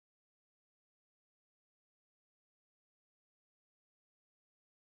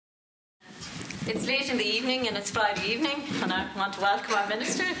It's late in the evening and it's Friday evening, and I want to welcome our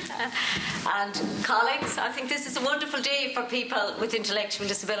Minister and colleagues. I think this is a wonderful day for people with intellectual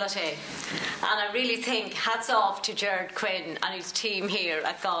disability, and I really think hats off to Gerard Quinn and his team here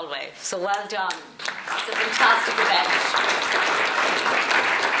at Galway. So well done. It's a fantastic event.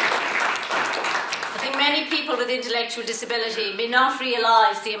 I think many people with intellectual disability may not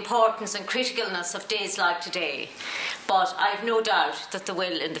realise the importance and criticalness of days like today, but I have no doubt that they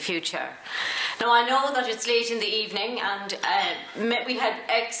will in the future. Now, I know that it's late in the evening, and we had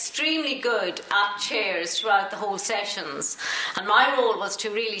extremely good apt chairs throughout the whole sessions, and my role was to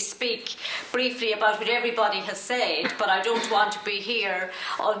really speak briefly about what everybody has said, but I don't want to be here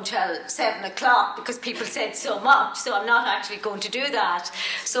until 7 o'clock because people said so much, so I'm not actually going to do that.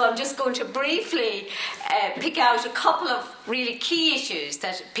 So I'm just going to briefly pick out a couple of really key issues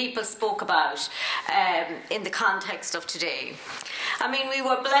that people spoke about in the context of today. I mean, we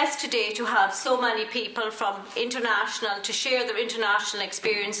were blessed today to have so many people from international to share their international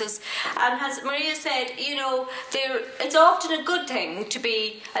experiences, and as Maria said, you know, it's often a good thing to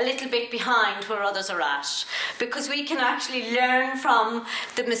be a little bit behind where others are at, because we can actually learn from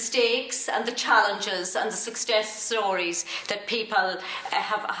the mistakes and the challenges and the success stories that people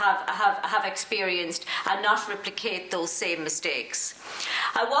have experienced and not replicate those same mistakes.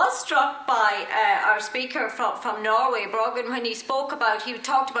 I was struck by our speaker from Norway, Brogan, when he talked about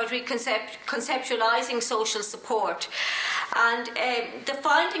conceptualising social support. And the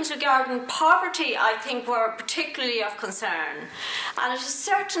findings regarding poverty, I think, were particularly of concern. And it is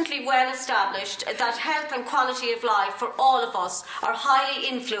certainly well established that health and quality of life for all of us are highly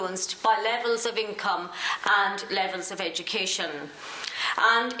influenced by levels of income and levels of education.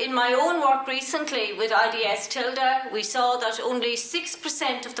 And in my own work recently with IDS Tilda, we saw that only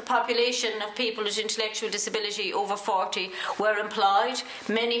 6% of the population of people with intellectual disability over 40 were employed.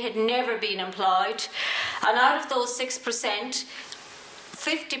 Many had never been employed. And out of those 6%,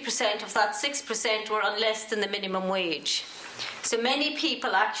 50% of that 6% were on less than the minimum wage. So many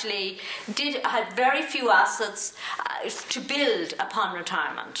people actually had very few assets to build upon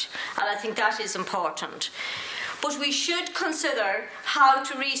retirement. And I think that is important. But we should consider how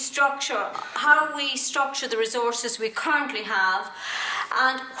we structure the resources we currently have,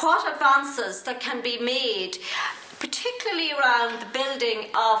 and what advances that can be made, particularly around the building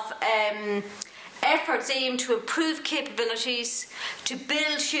of efforts aimed to improve capabilities, to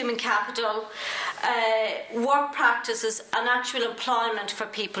build human capital, work practices and actual employment for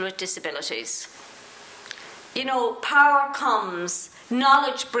people with disabilities. You know, power comes,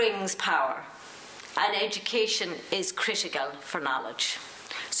 knowledge brings power. And education is critical for knowledge.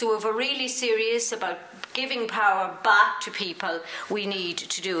 So if we're really serious about giving power back to people, we need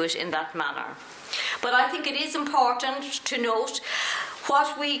to do it in that manner. But I think it is important to note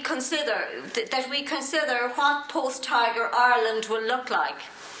that we consider what post-Tiger Ireland will look like,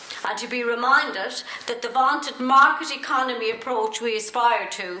 and to be reminded that the vaunted market economy approach we aspire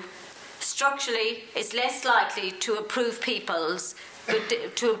to structurally is less likely to improve people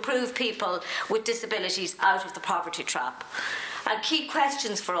with disabilities out of the poverty trap. And key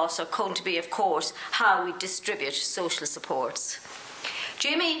questions for us are going to be, of course, how we distribute social supports.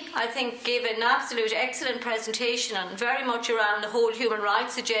 Jimmy, I think, gave an absolute excellent presentation and very much around the whole human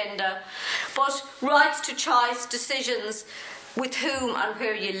rights agenda, but rights to choice, decisions with whom and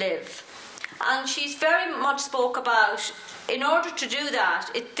where you live. And she's very much spoke about, in order to do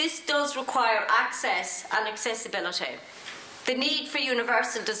that, this does require access and accessibility. The need for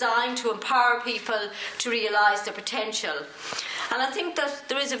universal design to empower people to realise their potential. And I think that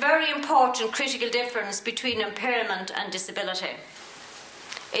there is a very important critical difference between impairment and disability.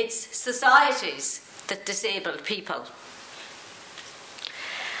 It's societies that disable people.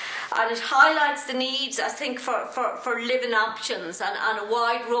 And it highlights the needs, I think, for living options and a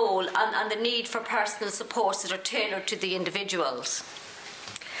wide role, and the need for personal supports that are tailored to the individuals.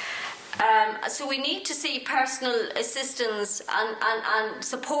 So we need to see personal assistance and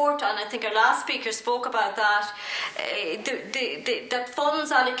support, and I think our last speaker spoke about that, that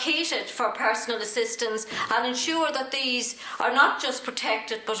funds allocated for personal assistance, and ensure that these are not just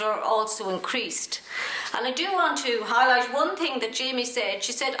protected but are also increased. And I do want to highlight one thing that Jamie said.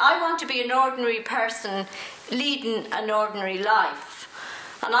 She said, I want to be an ordinary person leading an ordinary life.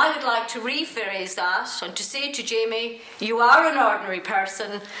 And I would like to rephrase that and to say to Jamie, you are an ordinary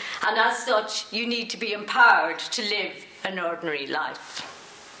person, and as such you need to be empowered to live an ordinary life.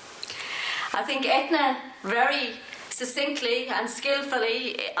 I think Etna very succinctly and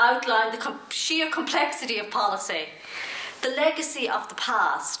skillfully outlined the sheer complexity of policy, the legacy of the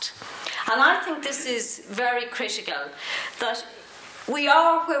past. And I think this is very critical, that we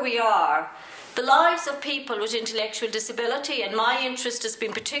are where we are The lives of people with intellectual disability, and my interest has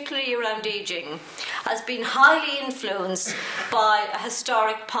been particularly around ageing, has been highly influenced by a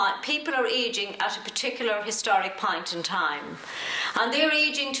historic point. People are ageing at a particular historic point in time, and their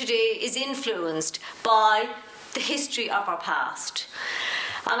ageing today is influenced by the history of our past.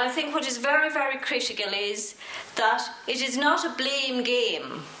 And I think what is very, very critical is that it is not a blame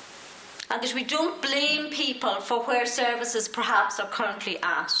game, and that we don't blame people for where services perhaps are currently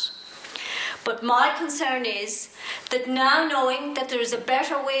at. But my concern is that now, knowing that there is a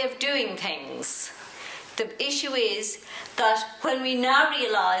better way of doing things, the issue is that when we now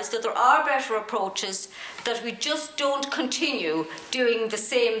realise that there are better approaches, that we just don't continue doing the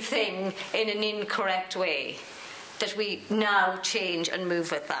same thing in an incorrect way, that we now change and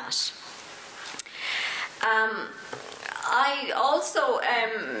move with that. I also,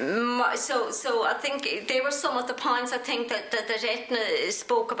 so I think they were some of the points I think that Etna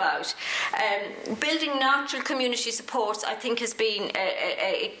spoke about. Building natural community supports, I think, has been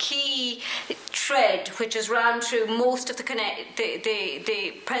a key thread which has run through most of the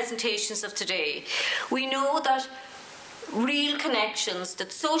presentations of today. We know that real connections,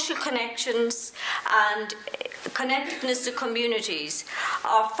 that social connections and connectedness to communities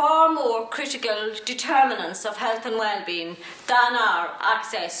are far more critical determinants of health and well-being than our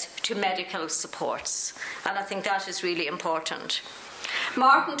access to medical supports. And I think that is really important.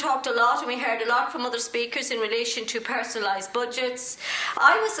 Martin talked a lot, and we heard a lot from other speakers in relation to personalised budgets.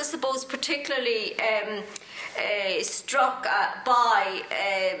 I was, I suppose, particularly struck by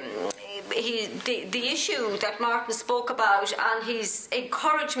the issue that Martin spoke about and his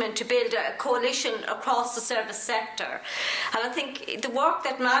encouragement to build a coalition across the service sector. And I think the work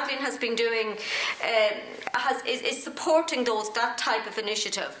that Madeleine has been doing is supporting that type of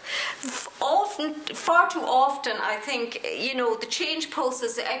initiative. Far too often, I think, the change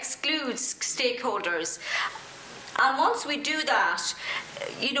process excludes stakeholders. And once we do that,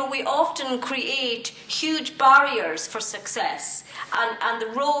 we often create huge barriers for success, and the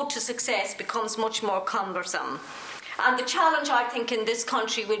road to success becomes much more cumbersome. And the challenge, I think, in this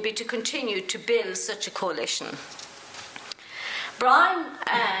country will be to continue to build such a coalition. Brian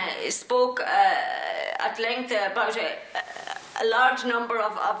spoke at length about a large number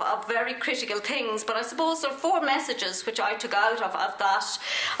of very critical things, but I suppose there are 4 messages which I took out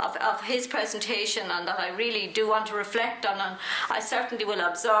of his presentation, and that I really do want to reflect on, and I certainly will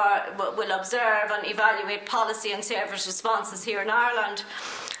observe and evaluate policy and service responses here in Ireland.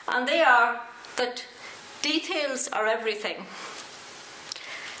 And they are that details are everything.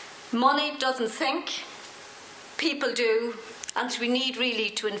 Money doesn't think, people do, and we need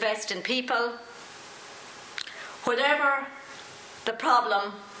really to invest in people. Whatever the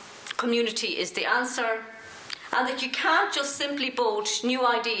problem, community is the answer, and that you can't just simply bolt new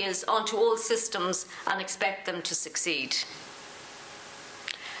ideas onto old systems and expect them to succeed.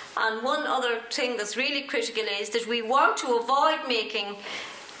 And one other thing that's really critical is that we want to avoid making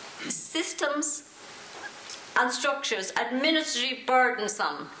systems and structures administratively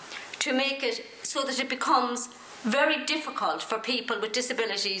burdensome, to make it so that it becomes very difficult for people with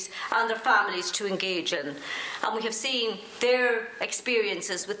disabilities and their families to engage in. And we have seen their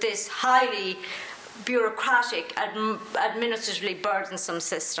experiences with this highly bureaucratic, administratively burdensome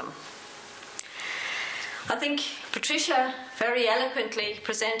system. I think Patricia very eloquently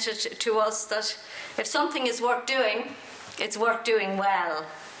presented to us that if something is worth doing, it's worth doing well.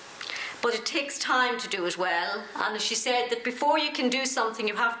 But it takes time to do it well, and as she said, that before you can do something,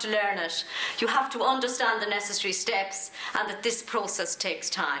 you have to learn it. You have to understand the necessary steps, and that this process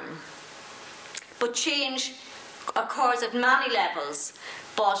takes time. But change occurs at many levels.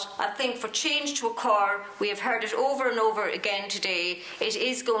 But I think for change to occur, we have heard it over and over again today, it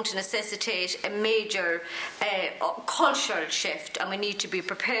is going to necessitate a major cultural shift, and we need to be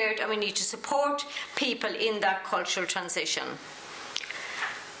prepared, and we need to support people in that cultural transition.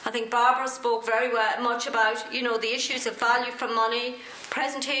 I think Barbara spoke very much about, the issues of value for money.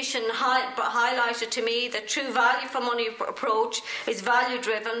 Presentation highlighted to me that true value for money approach is value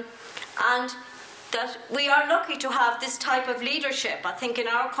driven, and that we are lucky to have this type of leadership, I think, in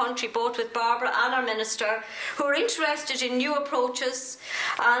our country, both with Barbara and our Minister, who are interested in new approaches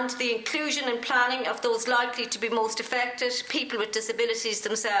and the inclusion and planning of those likely to be most affected, people with disabilities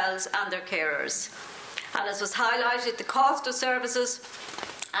themselves and their carers. And as was highlighted, the cost of services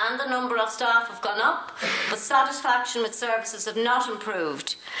and the number of staff have gone up, but satisfaction with services have not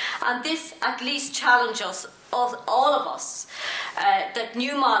improved. And this at least challenges all of us, that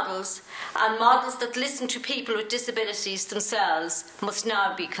new models and models that listen to people with disabilities themselves must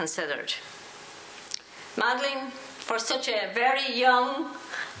now be considered. Madeleine, for such a very young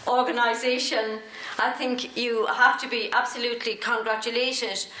organisation, I think you have to be absolutely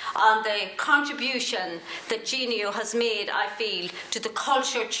congratulated on the contribution that Genio has made, I feel, to the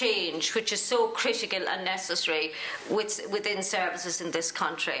culture change which is so critical and necessary within services in this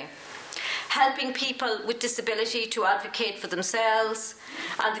country. Helping people with disability to advocate for themselves,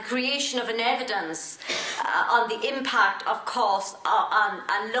 and the creation of an evidence on the impact of cost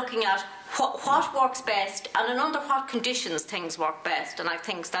and looking at what works best and under what conditions things work best, and I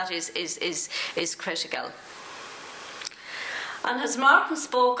think that is critical. And as Martin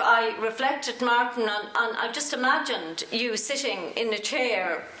spoke, I reflected, Martin, and I just imagined you sitting in a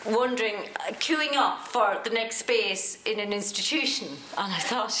chair wondering, queuing up for the next space in an institution, and I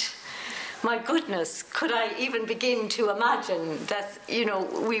thought, my goodness, could I even begin to imagine that,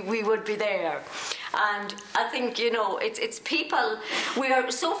 we would be there? And I think, it's people, we are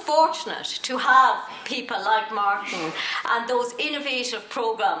so fortunate to have people like Martin and those innovative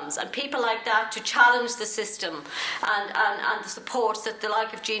programmes and people like that to challenge the system and the supports that the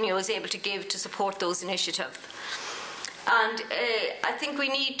like of Genio is able to give to support those initiatives. And I think we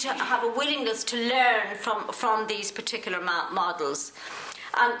need to have a willingness to learn from these particular models.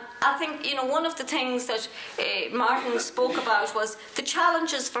 And I think, one of the things that Martin spoke about was the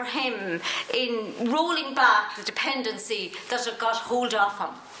challenges for him in rolling back the dependency that had got hold of him.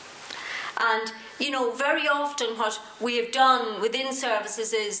 And, very often what we have done within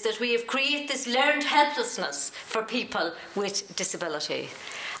services is that we have created this learned helplessness for people with disability.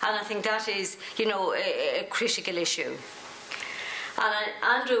 And I think that is, a critical issue. And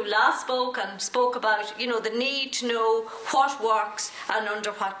Andrew last spoke about, the need to know what works and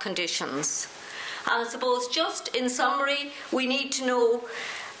under what conditions. And I suppose just in summary, we need to know,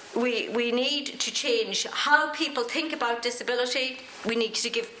 we need to change how people think about disability. We need to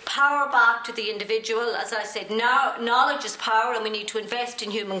give power back to the individual. As I said, knowledge is power, and we need to invest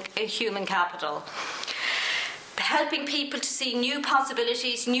in human capital. Helping people to see new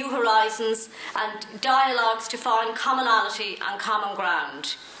possibilities, new horizons, and dialogues to find commonality and common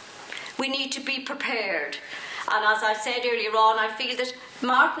ground. We need to be prepared. And as I said earlier on, I feel that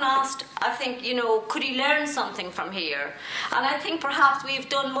Martin asked, I think, could he learn something from here? And I think perhaps we've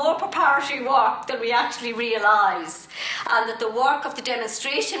done more preparatory work than we actually realise. And that the work of the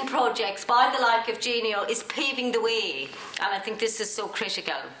demonstration projects by the like of Genio is paving the way. And I think this is so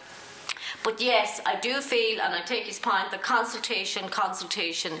critical. But yes, I do feel, and I take his point, that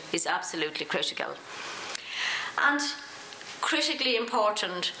consultation is absolutely critical. And critically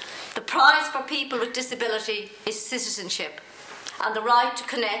important, the prize for people with disability is citizenship, and the right to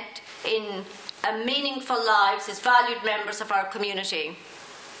connect in meaningful lives as valued members of our community.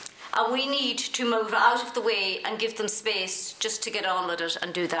 And we need to move out of the way and give them space just to get on with it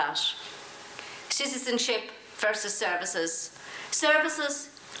and do that. Citizenship versus services. Services,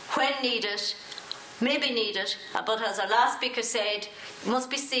 when needed, may be needed, but as our last speaker said, must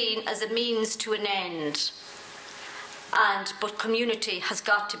be seen as a means to an end. But community has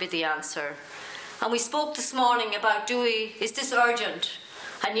got to be the answer. And we spoke this morning about, is this urgent?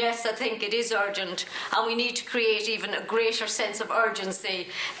 And yes, I think it is urgent, and we need to create even a greater sense of urgency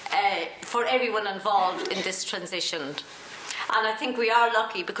for everyone involved in this transition. And I think we are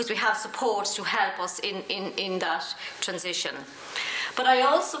lucky because we have support to help us in that transition. But I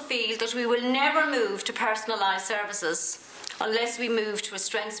also feel that we will never move to personalised services unless we move to a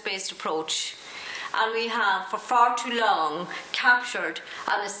strengths-based approach. And we have, for far too long, captured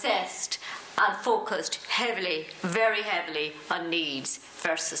and assessed and focused heavily, very heavily, on needs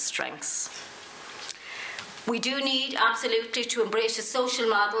versus strengths. We do need, absolutely, to embrace a social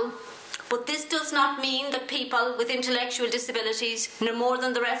model, but this does not mean that people with intellectual disabilities, no more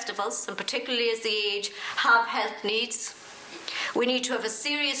than the rest of us, and particularly as they age, have health needs. We need to have a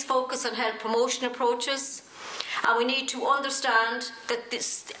serious focus on health promotion approaches, and we need to understand that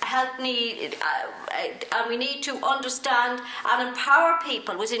this health need, and we need to understand and empower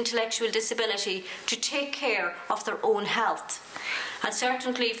people with intellectual disability to take care of their own health. And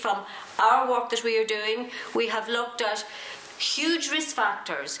certainly from our work that we are doing, we have looked at huge risk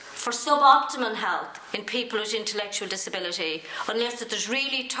factors for suboptimal health in people with intellectual disability unless there's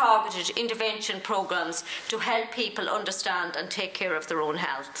really targeted intervention programmes to help people understand and take care of their own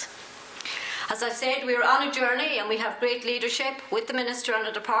health. As I said, we are on a journey and we have great leadership with the Minister and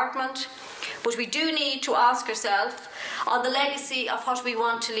the Department, but we do need to ask ourselves on the legacy of what we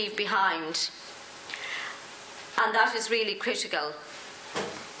want to leave behind, and that is really critical.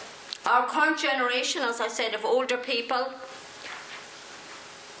 Our current generation, as I said, of older people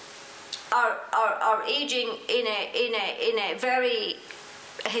are ageing in a very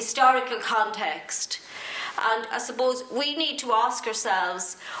historical context, And I suppose we need to ask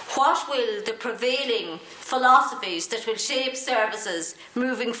ourselves, what will the prevailing philosophies that will shape services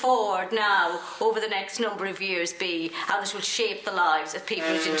moving forward now over the next number of years be, and that will shape the lives of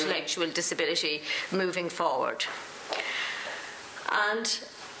people with intellectual disability moving forward? And,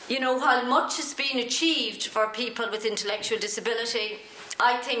 you know, while much has been achieved for people with intellectual disability,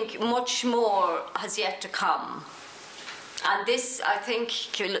 I think much more has yet to come. And this, I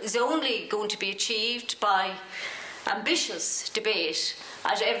think, is only going to be achieved by ambitious debate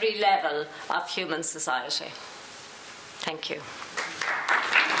at every level of human society. Thank you.